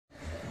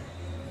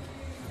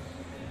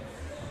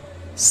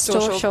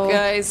Storshall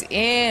goes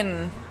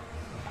in.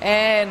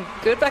 And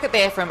good bucket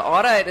there from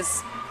Otto to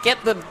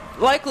get the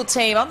local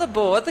team on the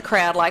board. The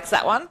crowd likes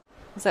that one.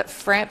 Is that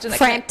Frampton?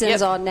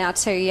 Frampton's on now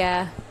too,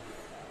 yeah.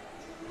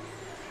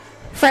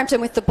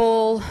 Frampton with the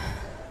ball.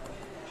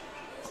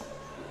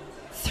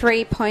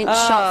 3-point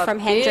shot from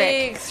Hendrick.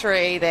 Big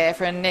three there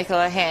for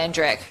Nicola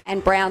Hendrick.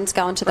 And Brown's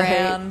going to the hoop.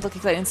 Brown looking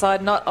for that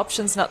inside.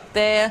 Options not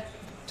there.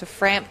 To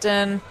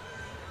Frampton.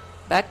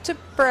 Back to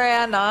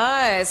Brown.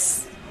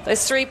 Nice.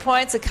 Those 3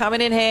 points are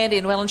coming in handy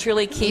and well and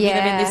truly keeping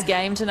them in this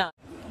game tonight.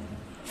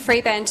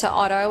 Free bend to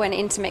Otto and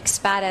into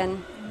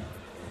McSpadden.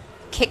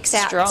 Kicks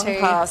out Strong to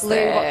pass Lou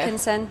there.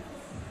 Watkinson.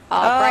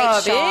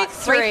 Great shot. Big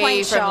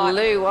three from shot.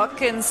 Lou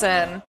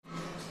Watkinson.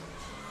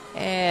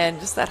 And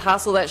just that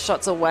hustle, that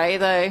shot's away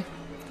though.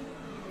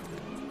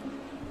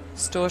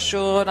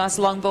 Storshall, nice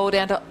long ball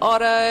down to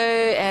Otto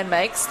and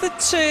makes the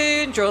 2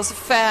 and draws a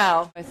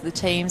foul. Both of the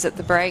teams at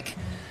the break.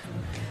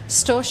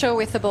 Storshall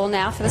with the ball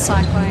now for the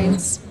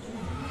Cyclones.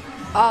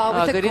 With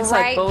a good great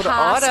inside ball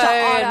pass to Otto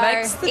and Otto.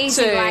 makes the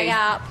Easy 2.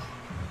 layup.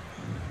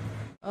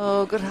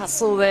 Good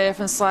hustle there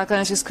from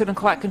Cyclones. Just couldn't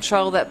quite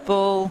control that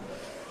ball.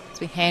 It's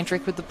been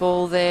Hendrick with the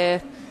ball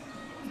there.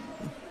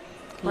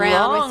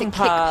 Brown Long with the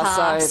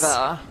pass kick pass.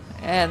 over.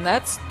 And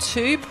that's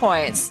 2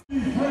 points.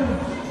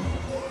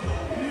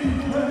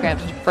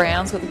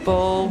 Brown's got the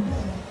ball.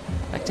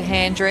 Back to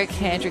Hendrick.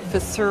 Hendrick for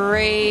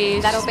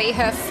 3. That'll be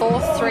her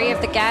 4th 3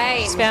 of the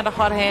game. She's found a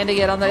hot hand to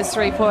get on those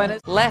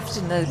 3-pointers. Left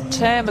in the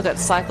term, we've got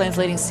Cyclones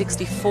leading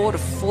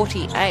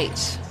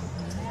 64-48.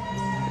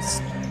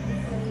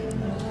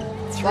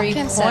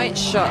 3-point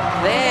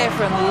shot there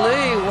from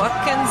Lou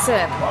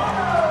Watkinson.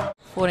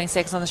 14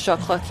 seconds on the shot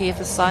clock here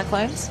for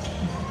Cyclones.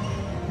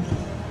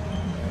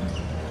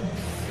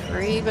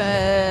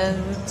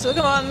 Freeman took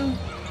him on.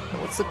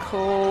 What's the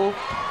call?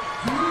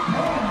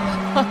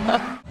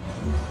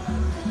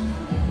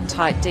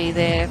 Tight D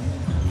there.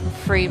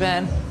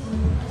 Freeman.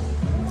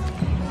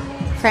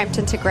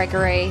 Frampton to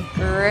Gregory.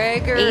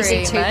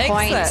 Easy 2 makes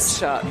points. that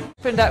shot.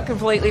 Opened up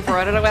completely for her.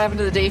 I don't know what happened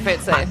to the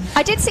defense there.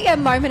 I did see a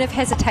moment of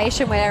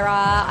hesitation where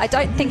I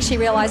don't think she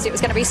realised it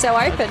was going to be so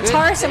open.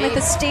 Torreson with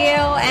the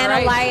steal and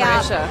a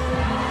layup. Pressure.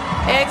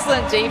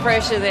 Excellent deep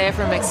pressure there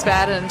from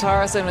McSpadden.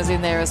 Torreson was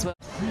in there as well.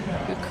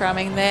 Good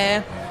crumbing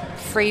there.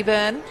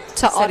 Freeburn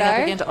to Otto.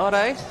 Up again to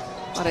Otto.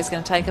 Otto's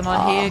going to take him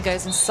on here.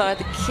 Goes inside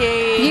the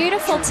key.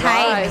 Beautiful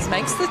take.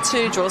 Makes the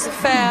 2. Draws a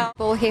foul.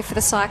 Ball here for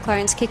the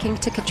Cyclones. Kicking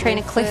to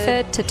Katrina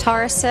Clifford to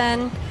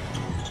Torreson,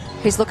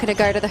 who's looking to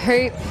go to the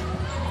hoop.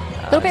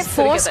 A little bit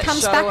forced.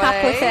 Comes back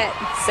up with it.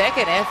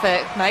 Second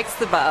effort. Makes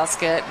the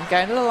basket.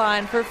 Going to the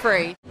line for a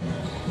free.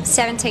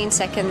 17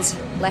 seconds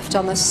left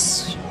on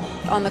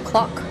the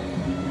clock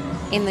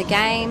in the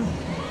game.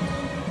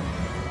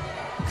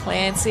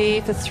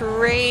 Clancy for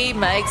 3.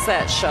 Makes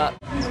that shot.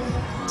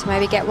 To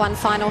maybe get one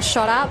final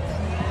shot up.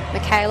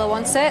 Michaela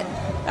wants it.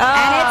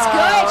 And it's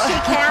good. She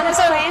counters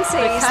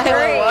Clancy's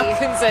 3.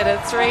 Watkinson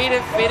a 3 to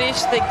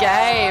finish the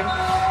game.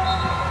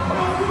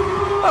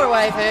 What a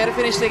way for her to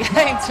finish the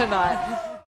game tonight.